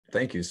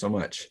Thank you so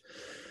much.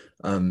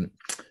 Um,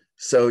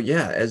 so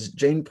yeah, as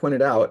Jane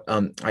pointed out,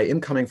 I am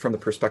coming from the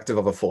perspective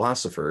of a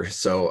philosopher,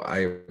 so I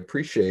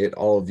appreciate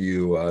all of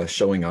you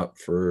showing up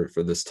for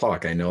this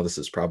talk. I know this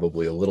is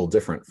probably a little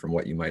different from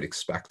what you might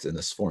expect in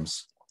this forum.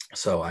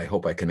 So I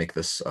hope I can make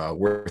this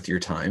worth your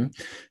time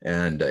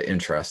and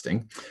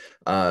interesting.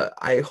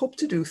 I hope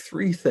to do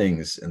three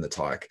things in the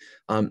talk.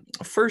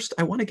 First,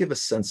 I want to give a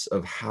sense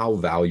of how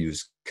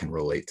values can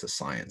relate to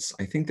science.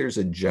 I think there's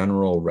a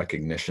general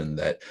recognition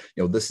that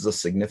this is a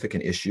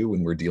significant issue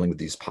when we're dealing with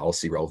these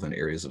policy relevant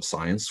areas of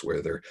science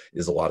where there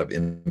is a lot of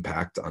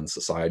impact on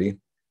society.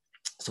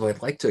 So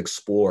I'd like to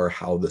explore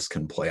how this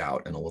can play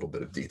out in a little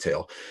bit of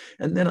detail.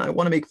 And then I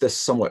want to make this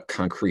somewhat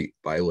concrete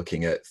by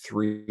looking at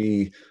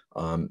three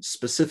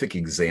specific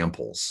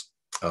examples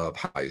of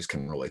how values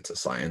can relate to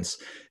science.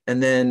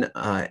 And then,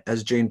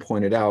 as Jane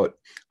pointed out,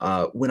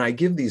 when I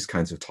give these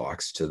kinds of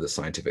talks to the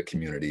scientific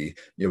community,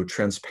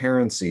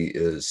 transparency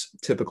is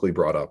typically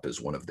brought up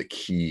as one of the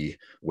key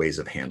ways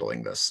of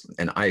handling this.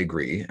 And I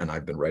agree, and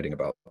I've been writing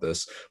about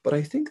this, but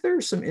I think there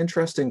are some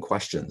interesting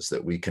questions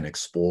that we can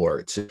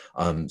explore to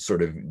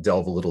sort of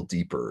delve a little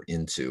deeper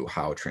into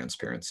how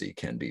transparency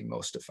can be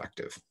most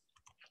effective.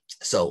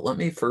 So let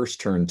me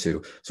first turn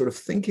to sort of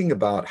thinking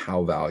about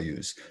how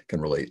values can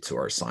relate to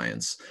our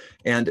science.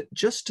 And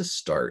just to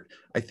start,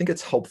 I think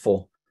it's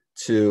helpful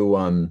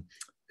to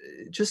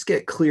just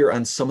get clear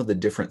on some of the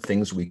different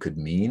things we could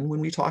mean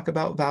when we talk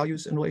about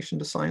values in relation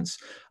to science.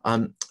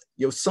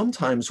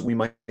 Sometimes we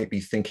might be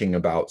thinking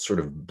about sort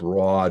of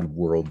broad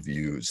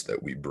worldviews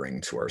that we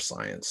bring to our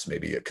science,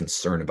 maybe a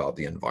concern about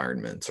the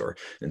environment or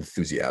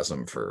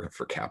enthusiasm for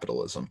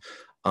capitalism.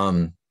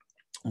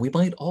 We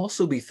might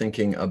also be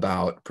thinking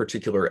about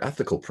particular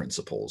ethical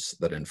principles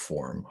that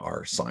inform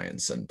our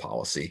science and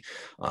policy,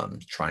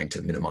 trying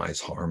to minimize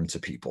harm to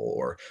people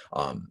or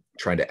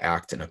trying to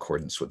act in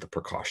accordance with the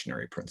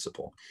precautionary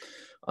principle.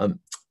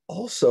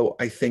 Also,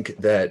 I think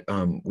that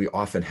we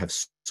often have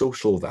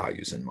social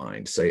values in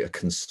mind, say a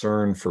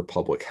concern for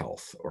public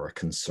health or a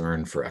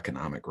concern for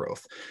economic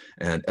growth.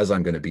 And as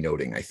I'm going to be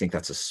noting, I think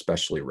that's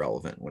especially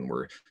relevant when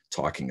we're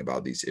talking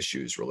about these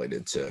issues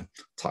related to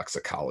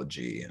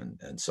toxicology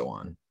and so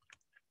on.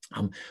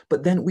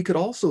 But then we could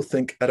also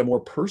think at a more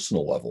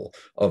personal level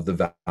of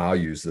the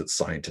values that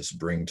scientists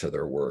bring to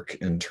their work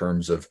in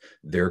terms of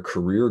their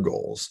career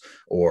goals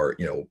or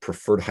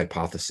preferred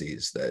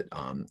hypotheses that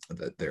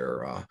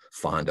they're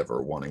fond of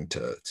or wanting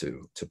to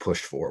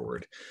push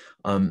forward.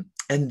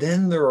 And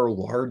then there are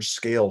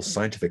large-scale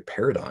scientific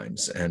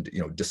paradigms and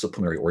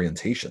disciplinary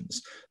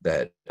orientations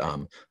that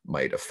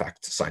might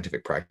affect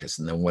scientific practice,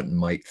 and then one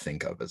might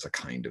think of as a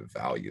kind of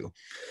value.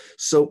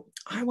 So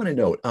I want to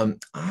note,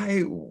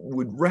 I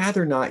would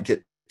rather not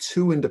get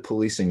too into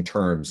policing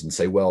terms and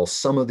say, well,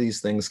 some of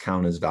these things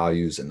count as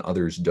values and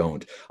others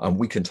don't.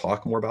 We can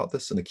talk more about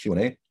this in the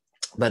Q&A.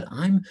 But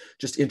I'm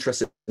just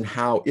interested in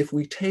how, if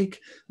we take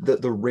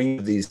the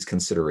range of these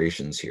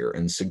considerations here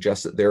and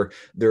suggest that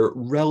they're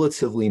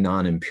relatively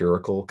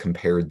non-empirical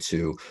compared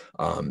to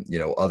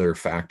other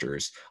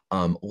factors,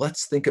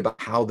 let's think about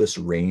how this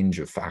range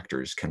of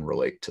factors can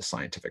relate to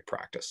scientific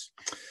practice.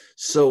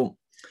 So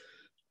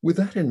with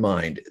that in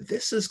mind,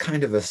 this is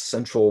kind of a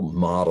central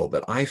model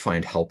that I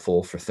find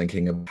helpful for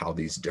thinking of how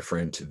these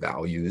different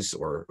values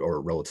or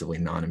relatively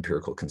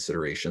non-empirical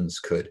considerations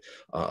could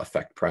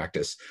affect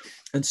practice.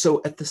 And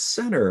so at the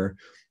center,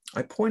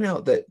 I point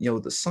out that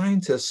the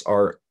scientists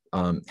are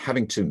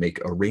having to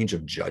make a range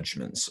of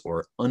judgments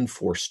or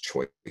unforced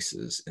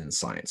choices in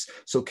science.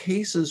 So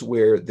cases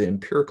where the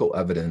empirical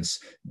evidence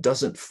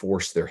doesn't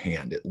force their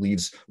hand, it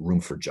leaves room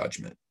for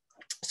judgment.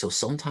 So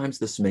sometimes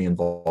this may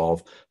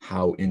involve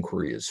how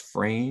inquiry is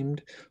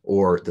framed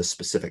or the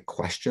specific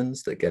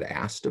questions that get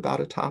asked about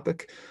a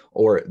topic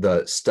or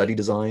the study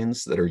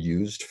designs that are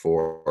used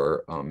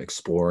for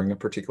exploring a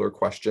particular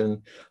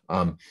question,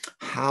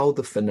 how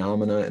the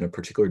phenomena in a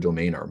particular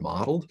domain are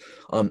modeled,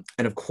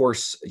 and of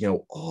course,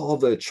 all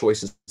the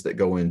choices that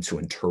go into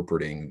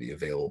interpreting the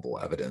available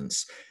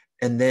evidence.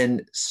 And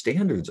then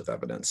standards of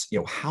evidence,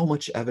 how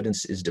much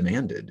evidence is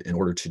demanded in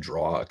order to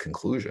draw a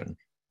conclusion.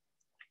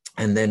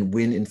 And then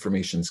when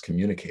information is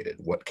communicated,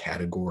 what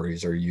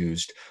categories are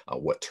used,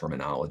 what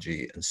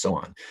terminology, and so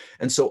on.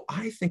 And so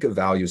I think of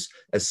values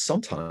as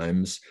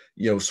sometimes,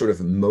 sort of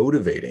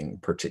motivating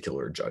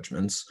particular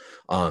judgments,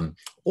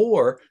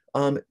 or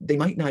they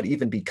might not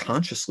even be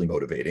consciously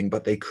motivating,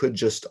 but they could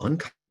just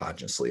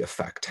unconsciously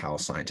affect how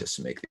scientists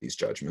make these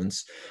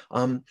judgments.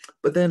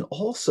 But then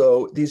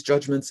also these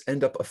judgments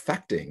end up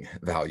affecting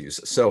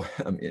values. So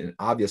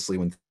obviously,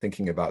 when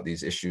thinking about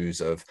these issues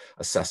of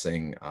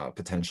assessing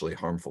potentially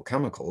harmful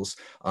chemicals,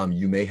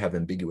 you may have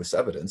ambiguous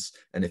evidence.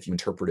 And if you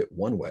interpret it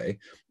one way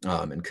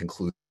and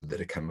conclude that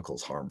a chemical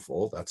is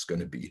harmful, that's going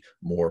to be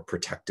more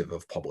protective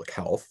of public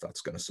health.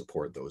 That's going to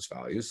support those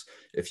values.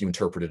 If you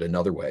interpret it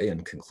another way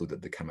and conclude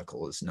that the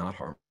chemical is not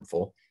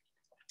harmful,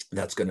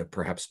 that's going to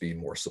perhaps be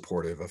more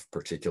supportive of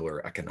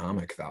particular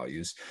economic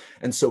values.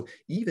 And so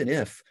even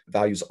if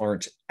values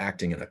aren't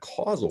acting in a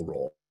causal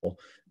role,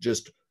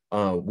 just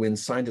when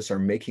scientists are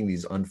making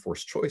these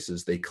unforced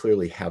choices, they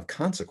clearly have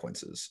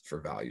consequences for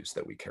values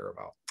that we care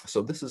about.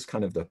 So this is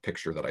kind of the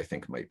picture that I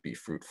think might be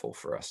fruitful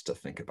for us to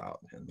think about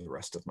in the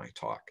rest of my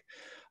talk.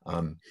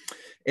 Um,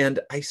 and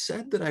I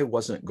said that I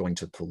wasn't going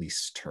to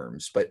police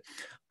terms, but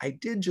I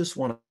did just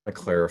want to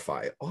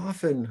clarify.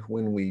 Often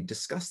when we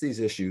discuss these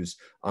issues,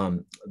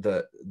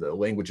 the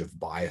language of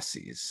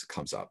biases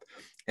comes up.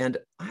 And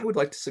I would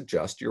like to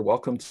suggest you're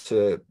welcome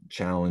to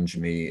challenge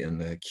me in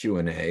the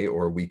Q&A,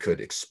 or we could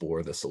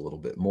explore this a little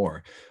bit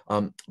more.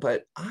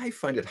 But I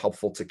find it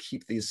helpful to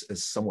keep these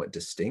as somewhat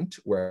distinct,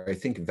 where I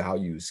think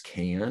values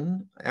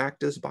can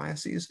act as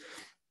biases.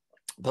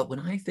 But when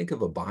I think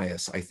of a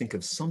bias, I think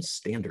of some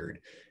standard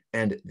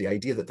and the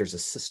idea that there's a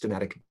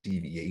systematic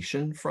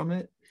deviation from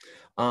it.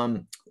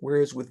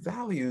 Whereas with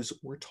values,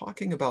 we're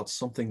talking about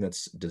something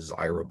that's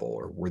desirable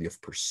or worthy of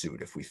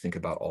pursuit, if we think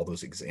about all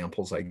those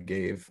examples I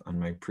gave on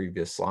my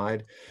previous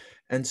slide.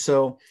 And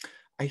so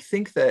I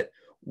think that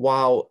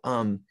while,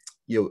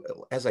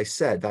 as I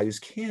said, values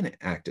can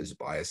act as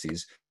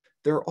biases,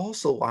 there are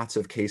also lots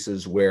of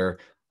cases where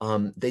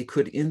they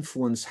could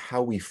influence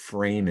how we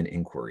frame an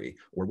inquiry,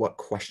 or what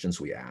questions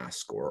we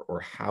ask,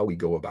 or how we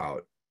go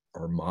about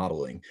our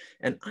modeling.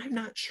 And I'm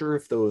not sure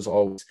if those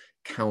always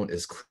count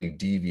as clearly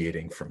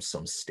deviating from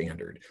some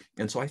standard.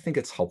 And so I think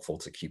it's helpful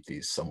to keep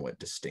these somewhat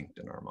distinct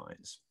in our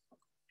minds.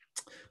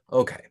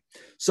 Okay,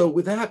 so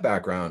with that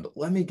background,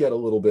 let me get a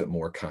little bit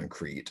more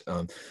concrete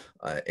and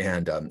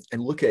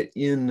look at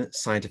in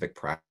scientific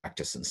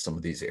practice in some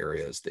of these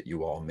areas that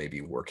you all may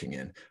be working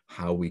in,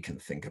 how we can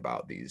think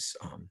about these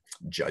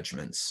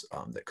judgments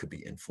that could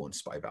be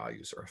influenced by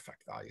values or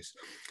affect values.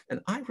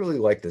 And I really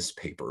like this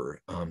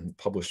paper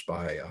published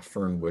by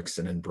Fern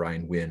Wixon and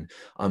Brian Wynn.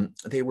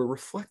 They were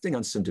reflecting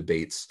on some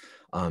debates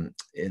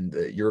in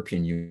the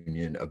European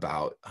Union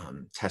about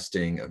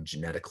testing of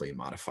genetically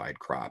modified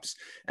crops.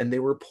 And they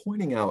were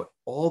pointing out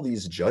all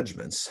these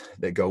judgments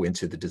that go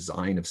into the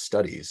design of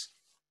studies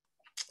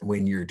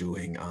when you're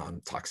doing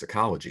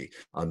toxicology.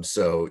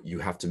 So you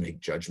have to make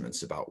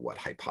judgments about what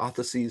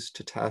hypotheses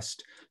to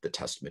test, the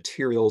test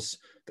materials,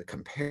 the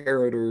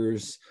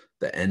comparators,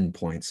 the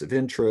endpoints of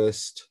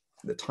interest,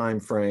 the time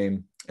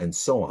frame, and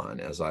so on,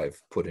 as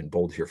I've put in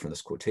bold here from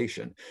this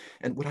quotation.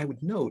 And what I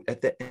would note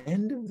at the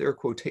end of their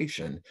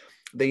quotation,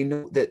 they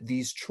note that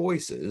these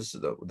choices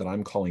that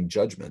I'm calling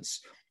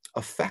judgments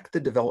affect the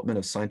development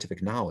of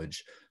scientific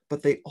knowledge,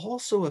 but they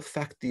also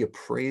affect the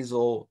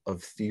appraisal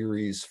of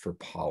theories for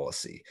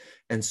policy.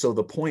 And so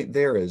the point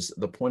there is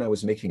the point I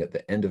was making at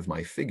the end of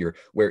my figure,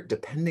 where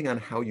depending on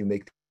how you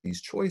make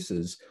these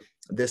choices,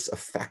 this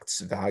affects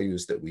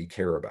values that we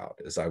care about,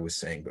 as I was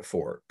saying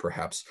before,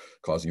 perhaps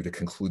causing you to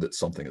conclude that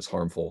something is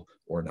harmful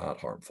or not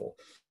harmful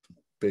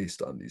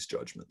based on these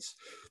judgments.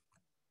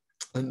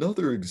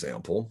 Another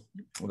example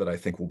that I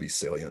think will be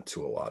salient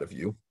to a lot of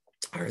you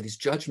are these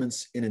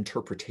judgments in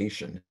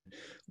interpretation,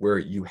 where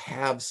you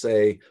have,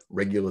 say,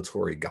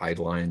 regulatory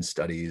guideline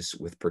studies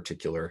with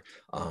particular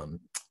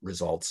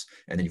results,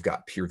 and then you've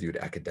got peer-reviewed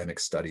academic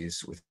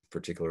studies with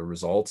particular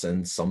results,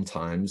 and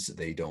sometimes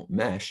they don't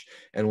mesh,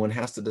 and one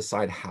has to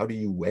decide, how do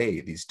you weigh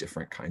these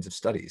different kinds of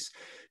studies?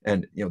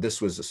 And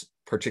this was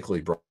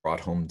particularly brought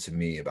home to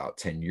me about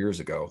 10 years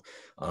ago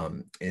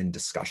in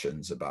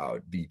discussions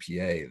about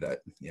BPA that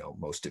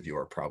most of you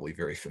are probably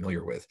very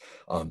familiar with,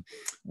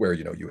 where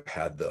you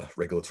had the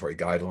regulatory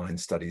guideline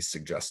studies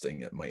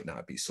suggesting it might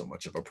not be so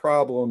much of a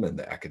problem, and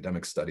the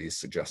academic studies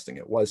suggesting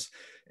it was.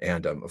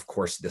 And of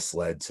course, this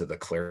led to the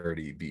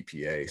Clarity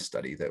BPA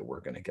study that we're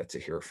going to get to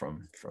hear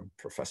from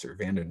Professor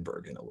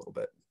Vandenberg in a little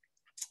bit.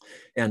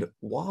 And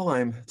while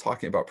I'm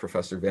talking about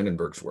Professor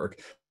Vandenberg's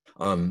work,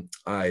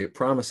 I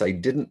promise I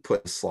didn't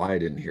put a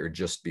slide in here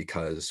just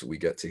because we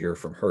get to hear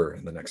from her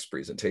in the next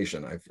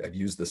presentation. I've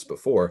used this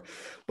before,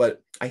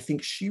 but I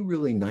think she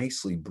really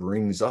nicely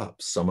brings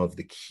up some of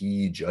the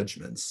key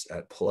judgments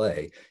at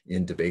play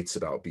in debates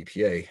about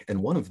BPA.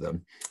 And one of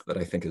them that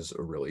I think is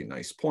a really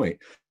nice point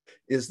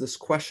is this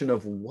question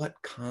of what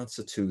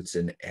constitutes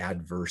an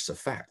adverse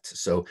effect.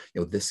 So,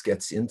 this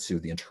gets into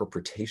the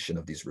interpretation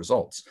of these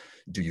results.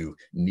 Do you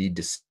need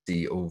to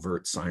see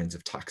overt signs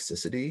of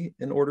toxicity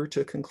in order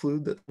to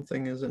conclude that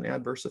something is an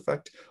adverse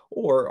effect?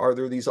 Or are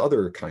there these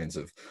other kinds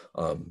of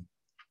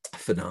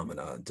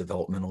phenomena,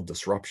 developmental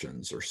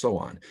disruptions, or so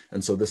on?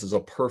 And so this is a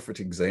perfect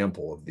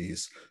example of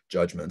these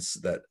judgments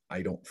that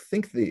I don't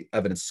think the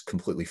evidence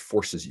completely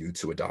forces you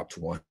to adopt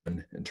one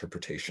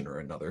interpretation or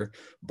another,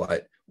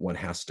 but one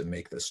has to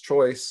make this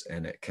choice,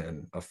 and it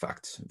can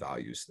affect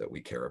values that we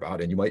care about.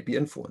 And you might be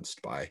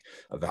influenced by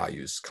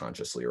values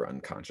consciously or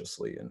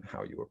unconsciously in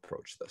how you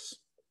approach this.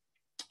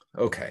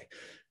 Okay,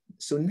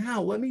 so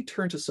now let me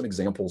turn to some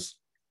examples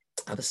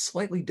of a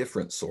slightly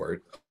different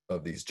sort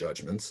of these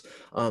judgments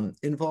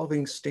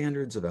involving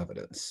standards of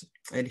evidence.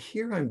 And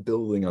here I'm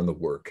building on the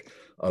work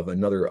of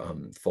another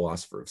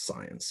philosopher of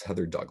science,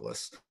 Heather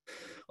Douglas.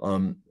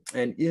 And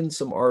in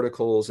some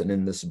articles and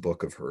in this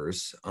book of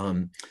hers,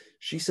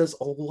 She says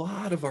a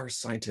lot of our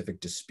scientific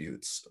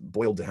disputes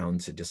boil down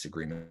to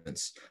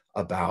disagreements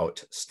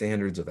about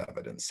standards of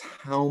evidence,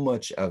 how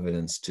much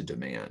evidence to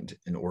demand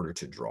in order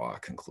to draw a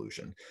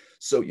conclusion.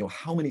 So,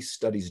 how many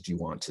studies do you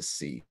want to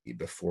see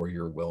before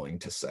you're willing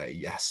to say,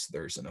 yes,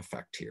 there's an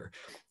effect here?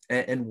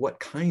 And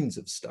what kinds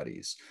of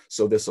studies?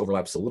 So this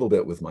overlaps a little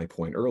bit with my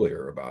point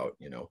earlier about,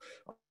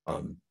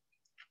 um,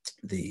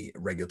 the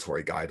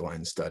regulatory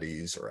guideline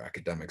studies or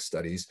academic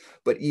studies,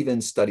 but even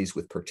studies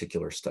with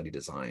particular study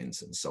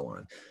designs and so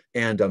on.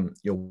 And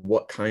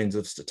what kinds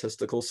of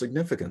statistical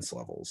significance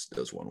levels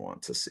does one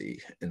want to see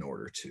in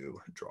order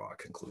to draw a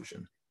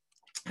conclusion?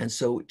 And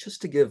so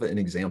just to give an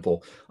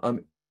example,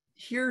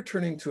 here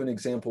turning to an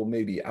example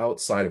maybe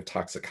outside of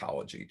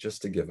toxicology,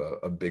 just to give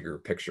a bigger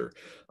picture.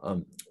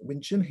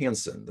 When Jim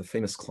Hansen, the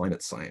famous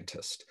climate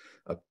scientist,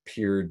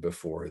 appeared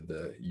before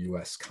the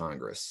US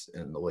Congress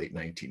in the late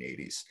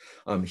 1980s,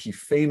 he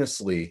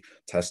famously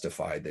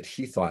testified that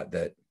he thought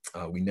that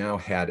we now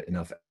had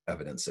enough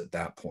evidence at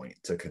that point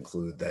to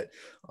conclude that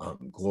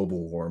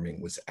global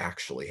warming was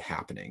actually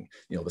happening.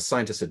 The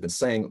scientists had been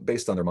saying,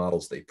 based on their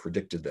models, they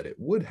predicted that it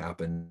would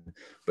happen,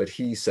 but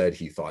he said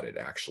he thought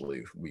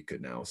we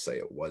could now say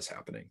it was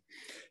happening.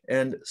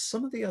 And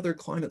some of the other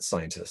climate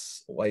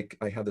scientists, like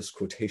I have this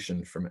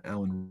quotation from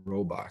Alan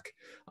Robach,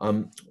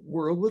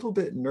 were a little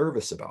bit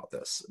nervous about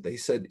this. They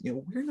said,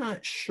 we're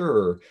not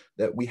sure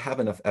that we have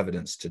enough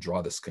evidence to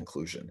draw this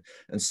conclusion.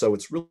 And so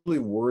it's really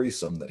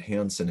worrisome that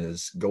Hansen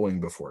is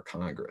going before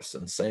Congress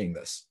and saying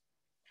this.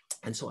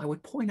 And so I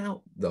would point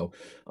out, though,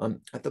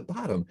 at the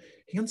bottom,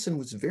 Hansen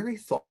was very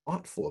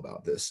thoughtful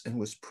about this and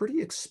was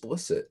pretty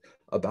explicit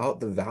about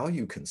the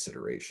value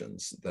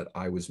considerations that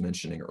I was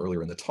mentioning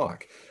earlier in the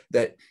talk,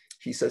 that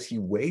he says he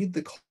weighed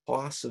the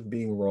costs of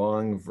being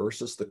wrong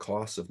versus the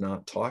costs of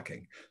not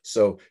talking.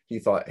 So he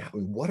thought,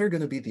 what are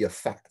going to be the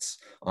effects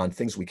on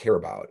things we care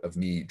about of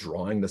me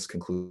drawing this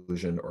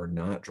conclusion or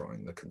not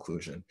drawing the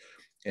conclusion?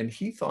 And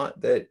he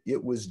thought that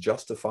it was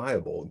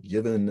justifiable,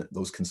 given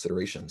those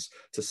considerations,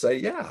 to say,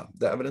 yeah,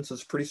 the evidence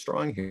is pretty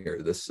strong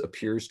here. This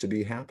appears to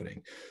be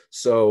happening.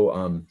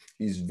 So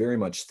he's very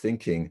much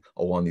thinking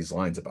along these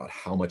lines about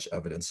how much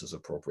evidence is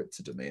appropriate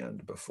to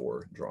demand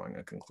before drawing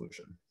a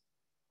conclusion.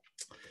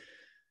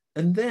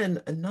 And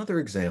then another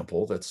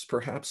example that's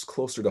perhaps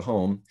closer to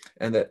home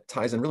and that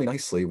ties in really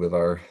nicely with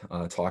our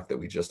talk that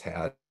we just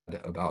had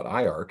about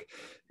IARC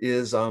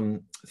is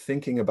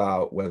thinking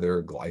about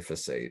whether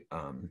glyphosate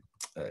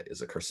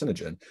is a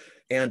carcinogen.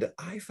 And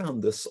I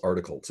found this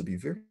article to be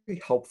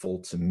very helpful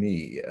to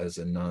me as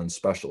a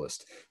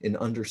non-specialist in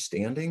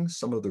understanding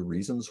some of the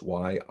reasons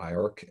why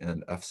IARC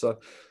and EFSA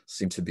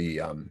seem to be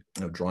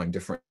drawing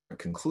different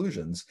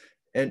conclusions.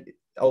 And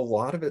a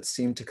lot of it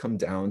seemed to come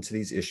down to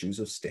these issues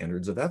of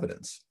standards of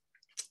evidence.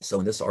 So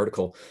in this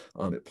article,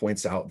 it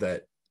points out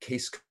that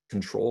case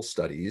control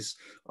studies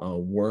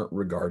weren't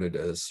regarded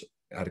as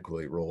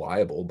adequately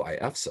reliable by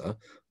EFSA,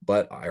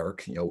 but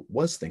IARC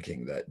was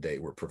thinking that they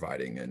were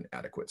providing an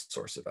adequate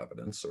source of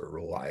evidence or a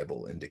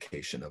reliable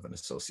indication of an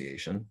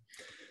association.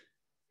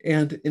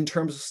 And in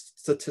terms of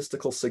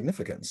statistical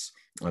significance,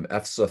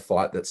 EFSA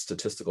thought that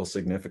statistical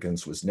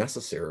significance was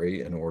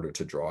necessary in order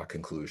to draw a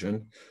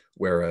conclusion,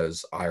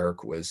 whereas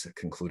IARC was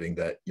concluding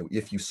that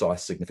if you saw a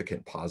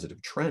significant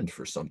positive trend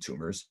for some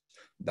tumors,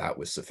 that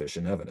was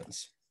sufficient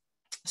evidence.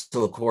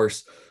 So, of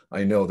course,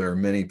 I know there are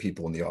many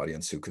people in the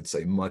audience who could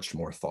say much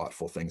more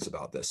thoughtful things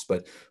about this,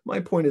 but my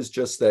point is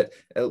just that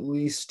at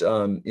least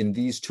in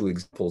these two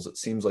examples, it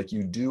seems like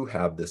you do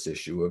have this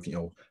issue of,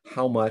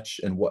 how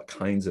much and what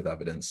kinds of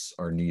evidence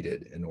are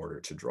needed in order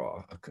to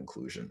draw a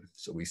conclusion.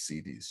 So we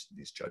see these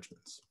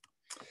judgments.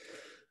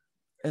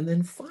 And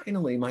then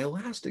finally, my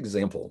last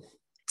example,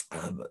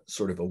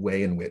 sort of a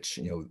way in which,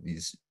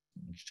 these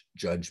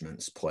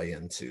judgments play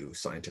into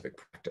scientific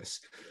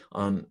practice.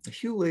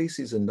 Hugh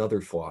Lacey is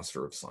another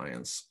philosopher of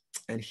science,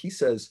 and he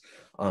says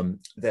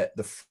that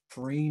the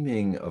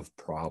framing of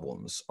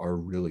problems are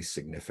really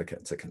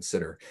significant to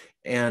consider.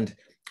 And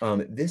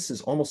this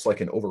is almost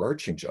like an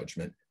overarching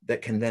judgment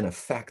that can then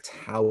affect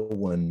how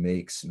one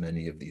makes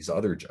many of these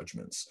other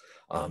judgments.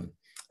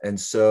 And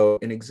so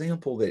an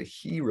example that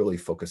he really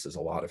focuses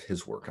a lot of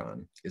his work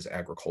on is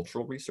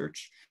agricultural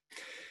research.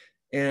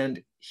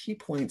 And he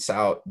points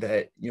out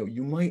that,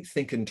 you might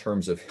think in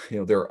terms of,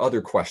 there are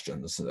other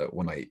questions that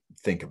one might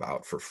think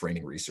about for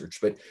framing research,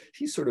 but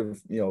he sort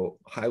of,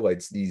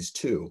 highlights these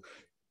two.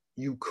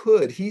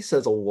 He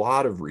says a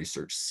lot of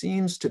research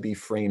seems to be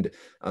framed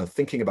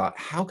thinking about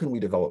how can we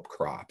develop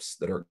crops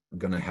that are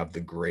going to have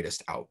the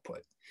greatest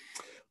output.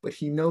 But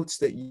he notes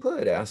that you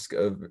could ask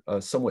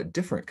a somewhat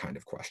different kind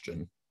of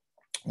question,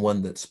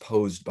 one that's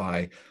posed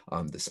by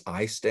this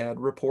ISTAD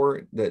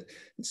report, that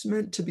it's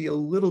meant to be a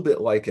little bit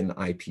like an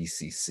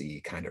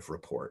IPCC kind of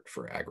report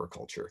for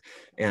agriculture.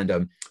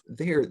 And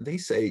there they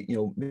say,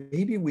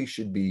 maybe we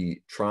should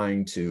be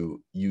trying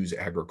to use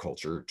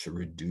agriculture to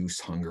reduce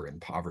hunger and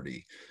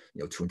poverty,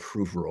 to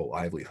improve rural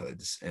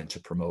livelihoods and to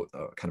promote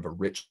a kind of a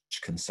rich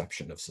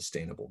conception of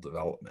sustainable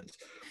development.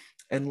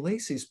 And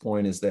Lacey's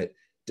point is that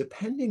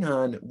depending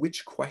on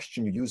which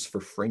question you use for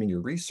framing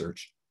your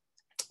research,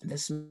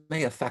 this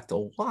may affect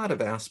a lot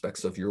of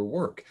aspects of your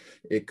work.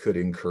 It could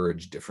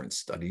encourage different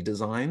study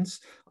designs,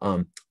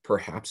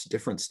 perhaps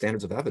different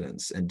standards of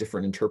evidence and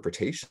different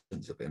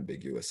interpretations of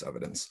ambiguous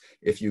evidence.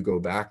 If you go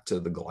back to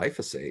the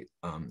glyphosate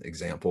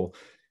example,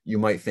 you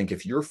might think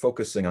if you're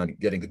focusing on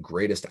getting the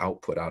greatest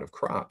output out of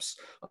crops,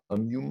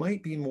 you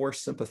might be more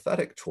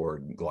sympathetic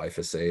toward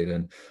glyphosate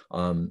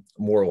and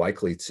more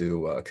likely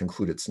to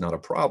conclude it's not a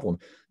problem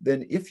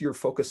than if you're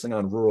focusing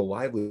on rural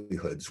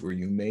livelihoods where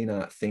you may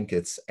not think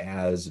it's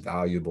as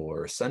valuable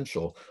or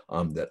essential,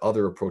 that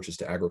other approaches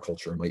to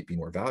agriculture might be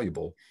more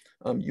valuable.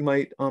 You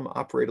might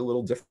operate a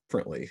little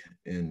differently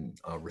in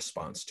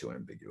response to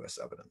ambiguous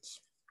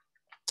evidence.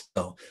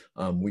 So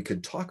we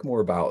could talk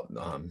more about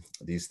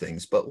these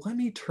things, but let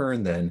me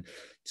turn then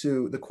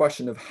to the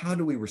question of how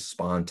do we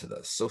respond to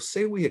this? So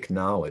say we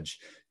acknowledge,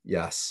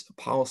 yes,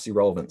 policy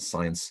relevant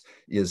science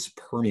is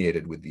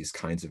permeated with these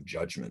kinds of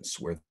judgments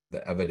where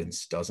the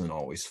evidence doesn't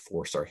always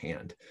force our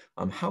hand.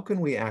 How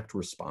can we act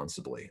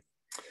responsibly?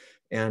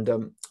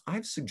 And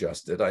I've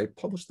suggested, I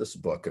published this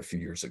book a few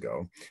years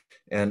ago,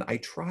 and I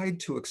tried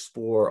to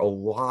explore a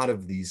lot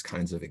of these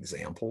kinds of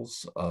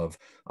examples of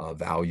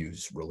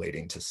values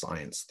relating to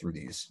science through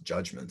these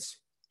judgments.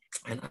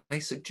 And I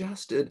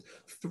suggested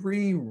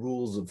three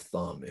rules of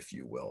thumb, if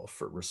you will,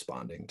 for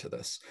responding to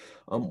this.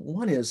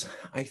 One is,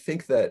 I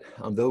think that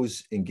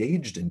those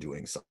engaged in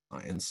doing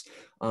science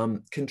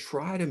can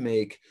try to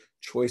make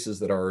choices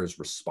that are as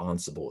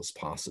responsible as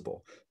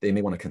possible. They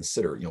may want to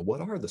consider,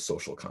 what are the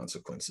social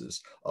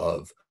consequences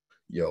of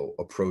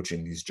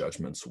approaching these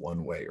judgments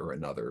one way or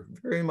another,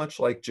 very much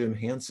like Jim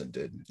Hansen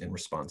did in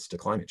response to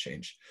climate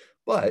change.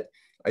 But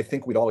I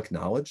think we'd all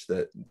acknowledge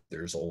that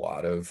there's a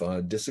lot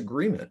of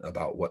disagreement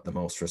about what the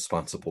most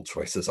responsible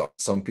choices are.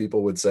 Some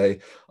people would say,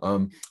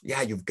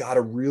 yeah, you've got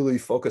to really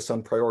focus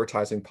on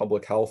prioritizing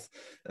public health.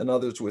 And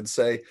others would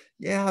say,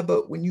 yeah,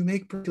 but when you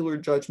make particular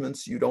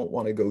judgments, you don't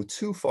want to go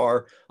too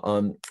far.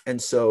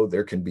 And so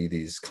there can be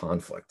these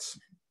conflicts.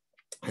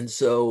 And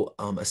so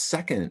a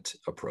second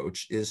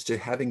approach is to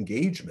have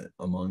engagement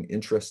among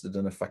interested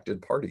and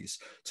affected parties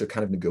to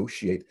kind of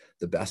negotiate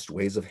the best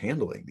ways of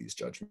handling these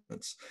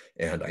judgments.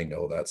 And I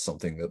know that's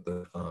something that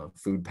the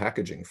Food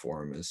Packaging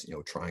Forum is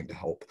trying to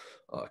help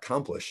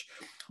accomplish.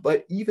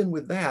 But even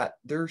with that,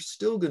 there's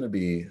still going to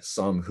be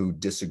some who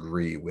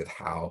disagree with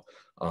how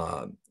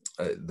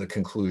the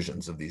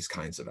conclusions of these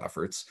kinds of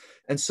efforts.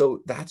 And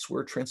so that's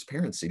where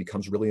transparency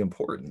becomes really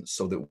important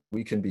so that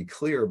we can be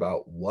clear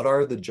about what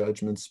are the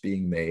judgments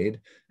being made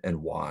and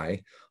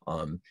why,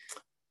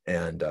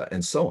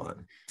 and so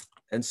on.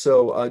 And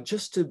so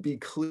just to be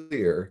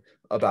clear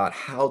about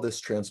how this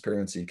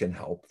transparency can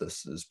help,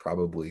 this is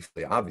probably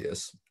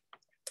obvious,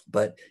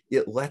 but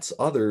it lets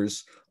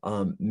others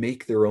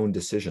make their own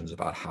decisions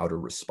about how to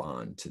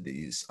respond to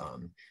these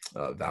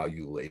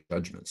value-laden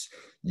judgments.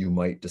 You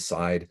might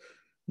decide,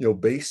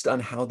 based on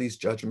how these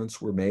judgments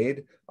were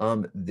made,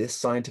 this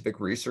scientific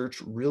research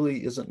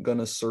really isn't going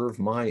to serve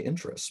my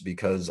interests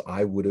because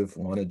I would have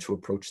wanted to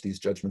approach these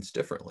judgments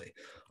differently.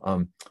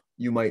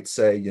 You might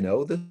say,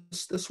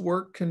 this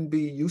work can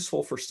be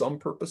useful for some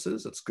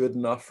purposes. It's good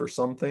enough for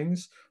some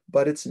things,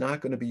 but it's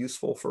not going to be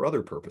useful for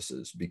other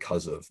purposes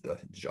because of the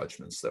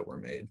judgments that were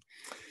made.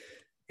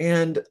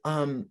 And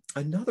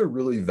another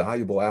really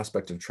valuable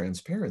aspect of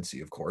transparency,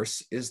 of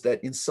course, is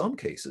that in some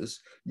cases,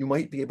 you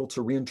might be able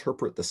to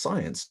reinterpret the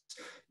science.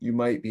 You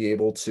might be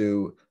able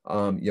to,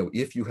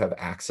 if you have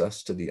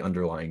access to the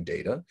underlying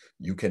data,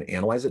 you can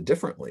analyze it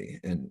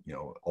differently in,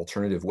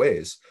 alternative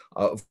ways.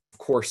 Of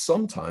course,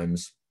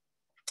 sometimes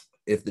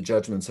if the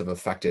judgments have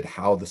affected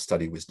how the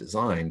study was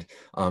designed,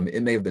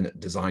 it may have been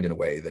designed in a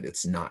way that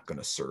it's not going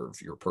to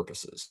serve your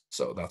purposes.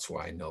 So that's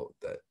why I note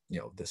that,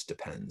 this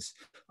depends.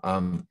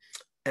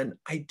 And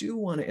I do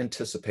want to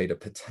anticipate a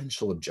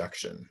potential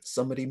objection.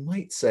 Somebody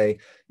might say,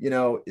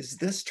 is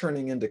this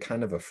turning into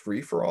kind of a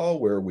free-for-all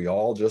where we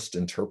all just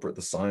interpret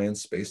the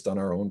science based on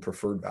our own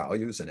preferred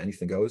values and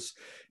anything goes?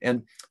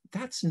 And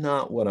that's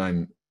not what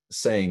I'm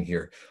saying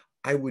here.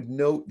 I would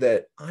note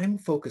that I'm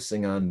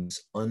focusing on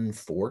these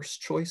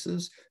unforced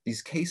choices,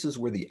 these cases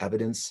where the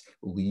evidence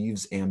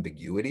leaves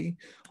ambiguity.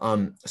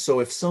 So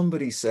if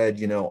somebody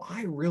said,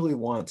 I really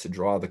want to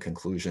draw the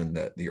conclusion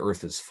that the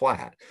Earth is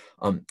flat,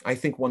 I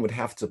think one would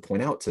have to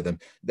point out to them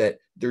that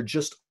there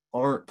just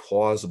aren't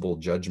plausible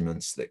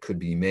judgments that could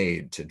be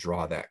made to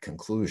draw that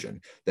conclusion,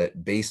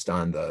 that based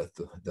on the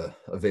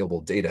available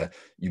data,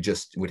 you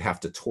just would have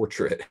to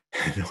torture it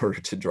in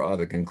order to draw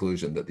the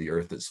conclusion that the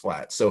Earth is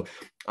flat. So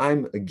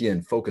I'm,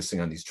 again,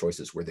 focusing on these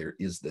choices where there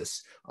is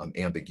this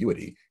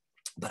ambiguity.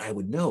 But I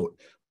would note,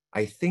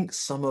 I think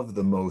some of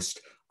the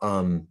most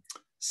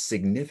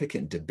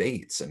significant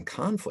debates and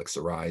conflicts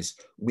arise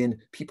when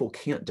people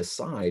can't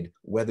decide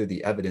whether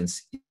the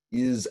evidence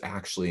is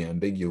actually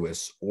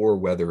ambiguous or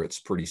whether it's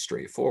pretty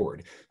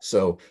straightforward.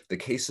 So the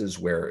cases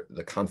where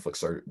the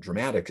conflicts are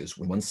dramatic is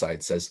when one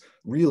side says,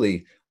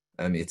 really,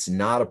 It's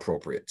not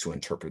appropriate to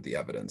interpret the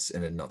evidence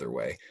in another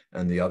way.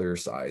 And the other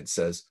side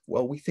says,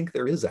 well, we think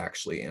there is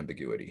actually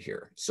ambiguity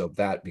here. So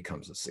that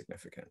becomes a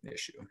significant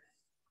issue.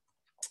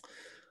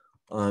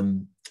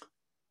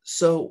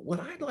 So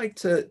what I'd like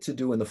to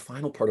do in the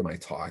final part of my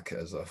talk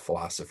as a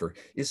philosopher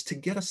is to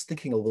get us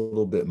thinking a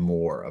little bit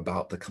more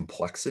about the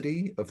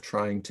complexity of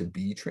trying to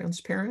be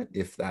transparent,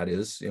 if that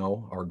is,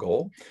 our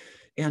goal.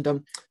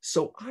 And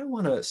so I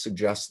want to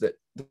suggest that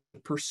the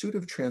pursuit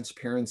of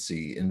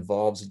transparency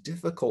involves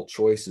difficult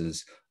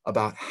choices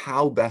about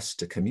how best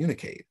to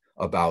communicate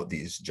about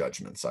these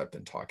judgments I've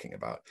been talking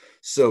about.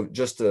 So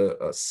just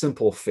a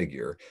simple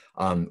figure.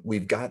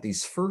 We've got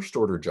these first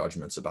order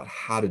judgments about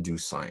how to do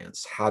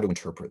science, how to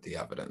interpret the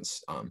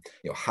evidence,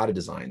 how to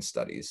design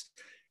studies.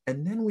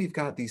 And then we've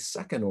got these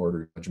second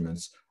order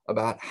judgments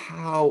about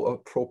how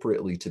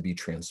appropriately to be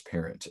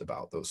transparent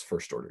about those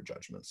first order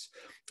judgments.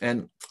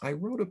 And I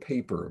wrote a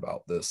paper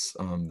about this,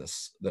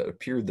 that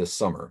appeared this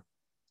summer,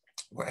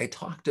 where I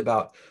talked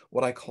about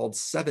what I called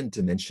 7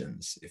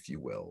 dimensions, if you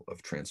will,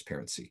 of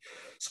transparency.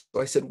 So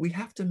I said, we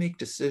have to make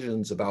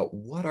decisions about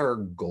what our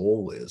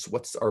goal is,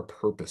 what's our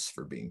purpose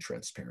for being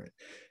transparent.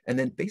 And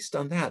then based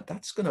on that,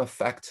 that's going to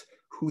affect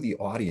who the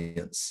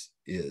audience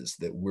is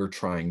that we're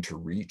trying to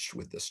reach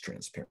with this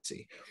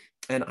transparency.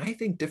 And I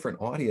think different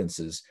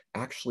audiences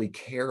actually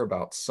care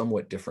about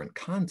somewhat different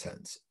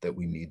content that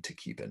we need to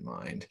keep in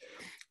mind.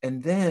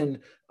 And then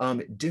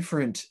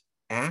different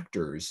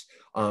actors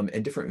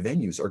and different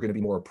venues are going to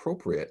be more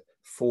appropriate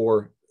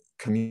for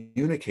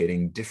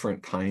communicating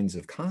different kinds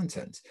of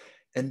content.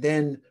 And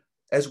then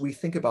as we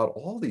think about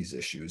all these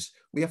issues,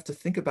 we have to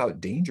think about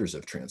dangers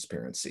of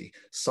transparency.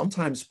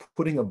 Sometimes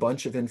putting a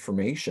bunch of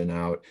information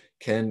out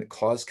can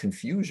cause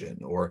confusion,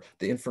 or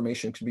the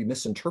information can be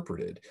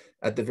misinterpreted.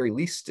 At the very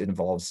least, it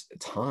involves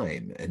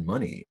time and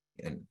money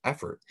and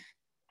effort.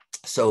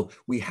 So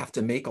we have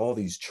to make all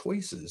these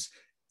choices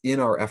in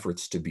our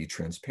efforts to be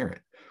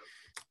transparent.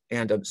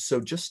 And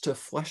so just to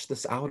flesh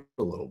this out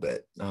a little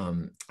bit,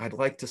 I'd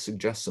like to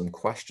suggest some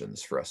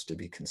questions for us to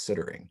be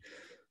considering.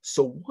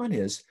 So one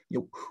is,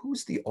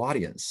 who's the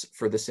audience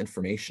for this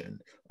information,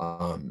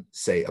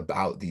 say,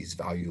 about these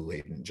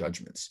value-laden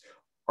judgments?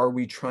 Are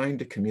we trying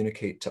to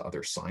communicate to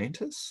other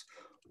scientists?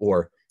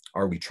 Or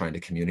are we trying to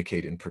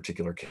communicate in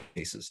particular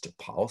cases to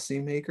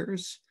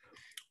policymakers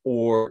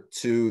or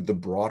to the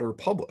broader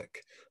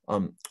public?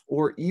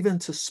 Or even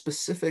to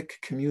specific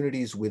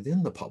communities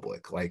within the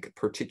public, like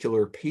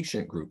particular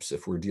patient groups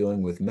if we're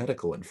dealing with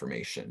medical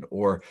information,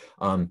 or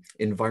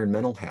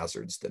environmental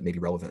hazards that may be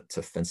relevant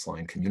to fence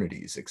line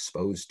communities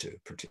exposed to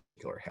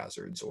particular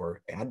hazards,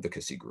 or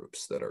advocacy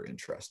groups that are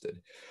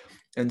interested.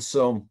 And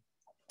so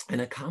in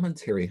a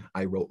commentary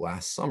I wrote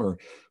last summer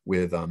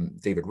with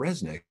David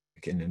Resnick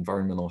in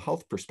Environmental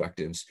Health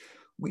Perspectives,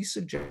 we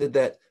suggested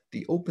that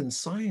the open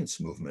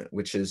science movement,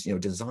 which is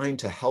designed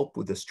to help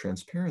with this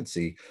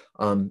transparency,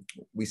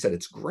 we said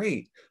it's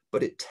great,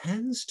 but it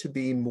tends to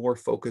be more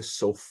focused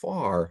so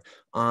far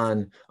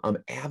on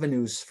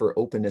avenues for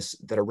openness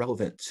that are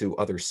relevant to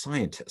other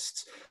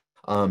scientists.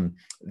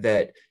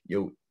 That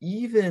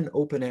even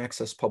open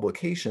access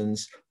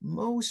publications,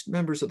 most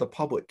members of the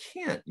public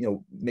can't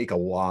make a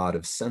lot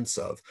of sense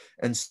of.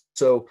 And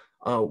so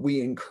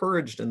we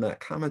encouraged in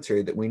that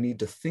commentary that we need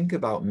to think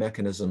about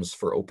mechanisms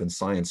for open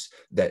science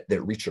that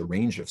reach a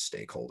range of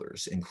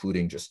stakeholders,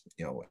 including just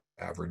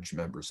average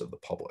members of the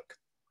public.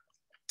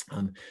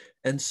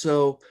 And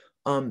so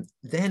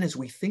then as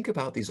we think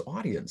about these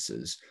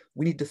audiences,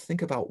 we need to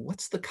think about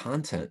what's the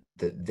content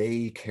that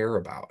they care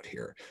about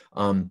here.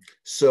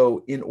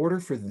 So in order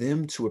for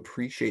them to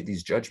appreciate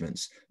these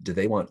judgments, do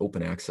they want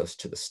open access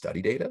to the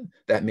study data?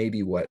 That may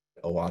be what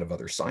a lot of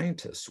other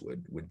scientists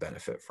would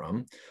benefit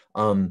from.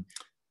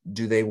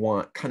 Do they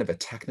want kind of a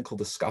technical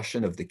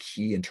discussion of the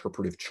key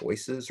interpretive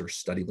choices or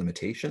study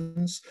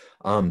limitations?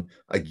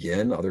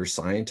 Again, other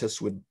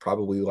scientists would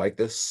probably like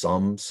this,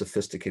 some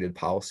sophisticated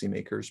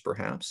policymakers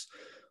perhaps.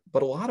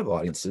 But a lot of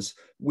audiences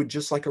would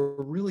just like a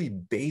really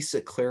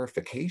basic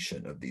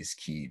clarification of these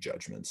key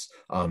judgments,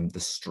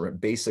 the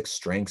basic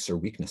strengths or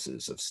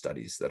weaknesses of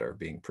studies that are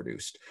being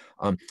produced.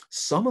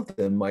 Some of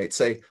them might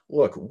say,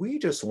 look, we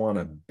just want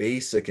a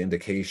basic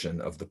indication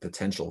of the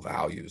potential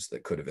values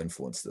that could have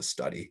influenced this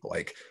study.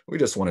 Like, we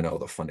just want to know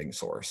the funding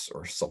source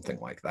or something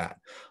like that.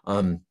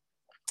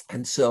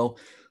 And so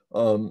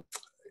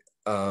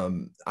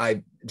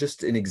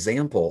just an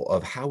example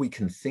of how we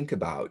can think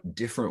about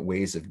different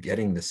ways of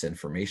getting this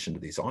information to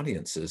these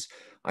audiences,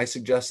 I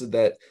suggested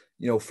that,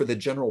 for the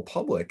general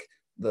public,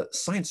 the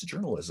science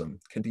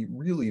journalism can be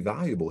really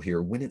valuable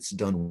here when it's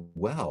done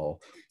well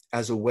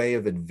as a way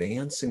of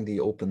advancing the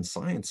open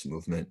science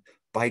movement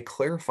by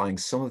clarifying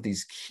some of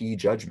these key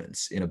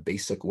judgments in a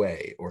basic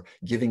way, or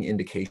giving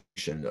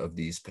indication of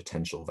these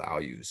potential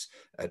values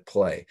at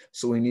play.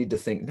 So we need to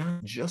think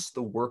not just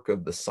the work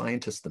of the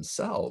scientists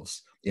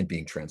themselves in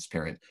being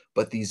transparent,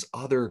 but these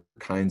other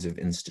kinds of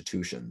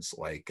institutions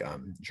like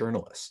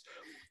journalists.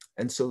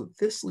 And so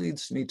this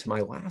leads me to my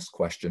last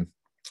question: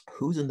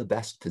 who's in the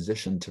best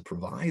position to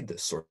provide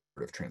this sort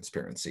of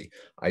transparency.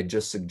 I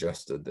just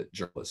suggested that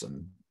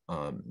journalism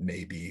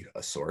may be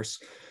a source,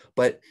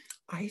 but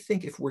I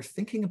think if we're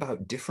thinking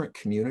about different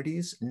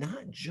communities,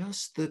 not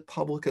just the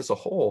public as a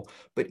whole,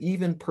 but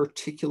even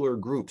particular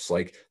groups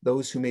like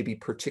those who may be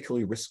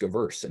particularly risk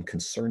averse and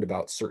concerned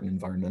about certain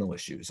environmental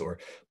issues, or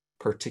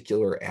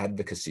particular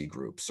advocacy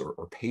groups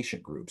or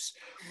patient groups,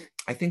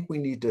 I think we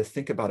need to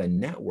think about a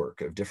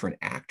network of different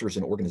actors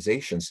and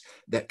organizations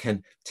that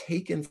can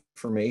take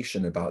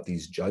information about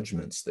these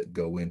judgments that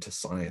go into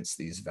science,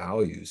 these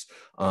values,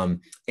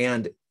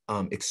 and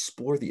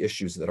explore the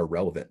issues that are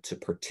relevant to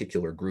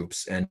particular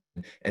groups and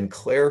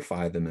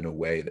clarify them in a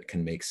way that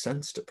can make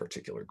sense to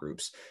particular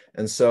groups.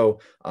 And so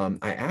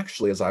I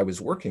actually, as I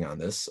was working on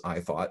this, I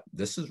thought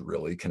this is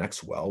really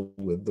connects well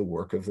with the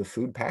work of the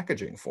Food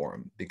Packaging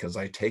Forum, because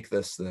I take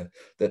this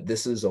that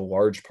this is a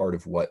large part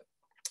of what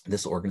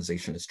this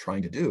organization is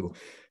trying to do.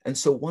 And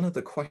so one of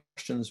the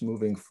questions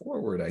moving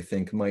forward, I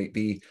think, might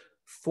be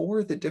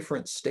for the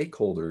different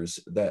stakeholders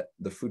that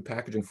the Food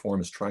Packaging Forum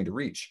is trying to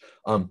reach,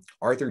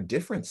 are there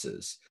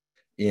differences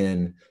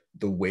in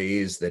the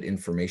ways that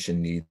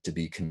information needs to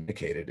be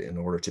communicated in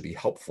order to be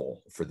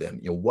helpful for them?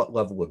 You know, what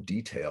level of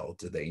detail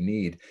do they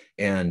need,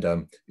 and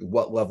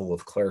what level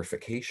of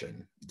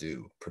clarification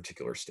do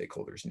particular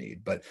stakeholders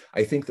need? But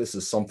I think this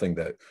is something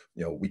that,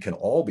 you know, we can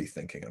all be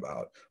thinking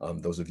about.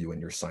 Those of you in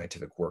your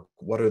scientific work,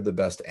 what are the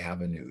best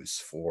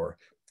avenues for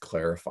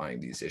clarifying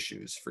these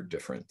issues for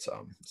different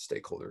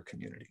stakeholder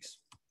communities?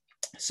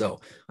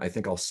 So I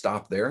think I'll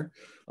stop there.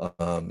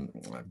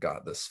 I've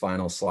got this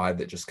final slide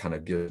that just kind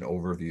of gives an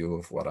overview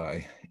of what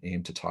I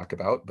aim to talk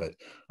about, but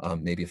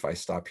maybe if I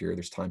stop here,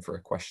 there's time for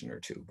a question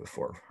or two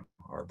before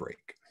our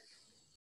break.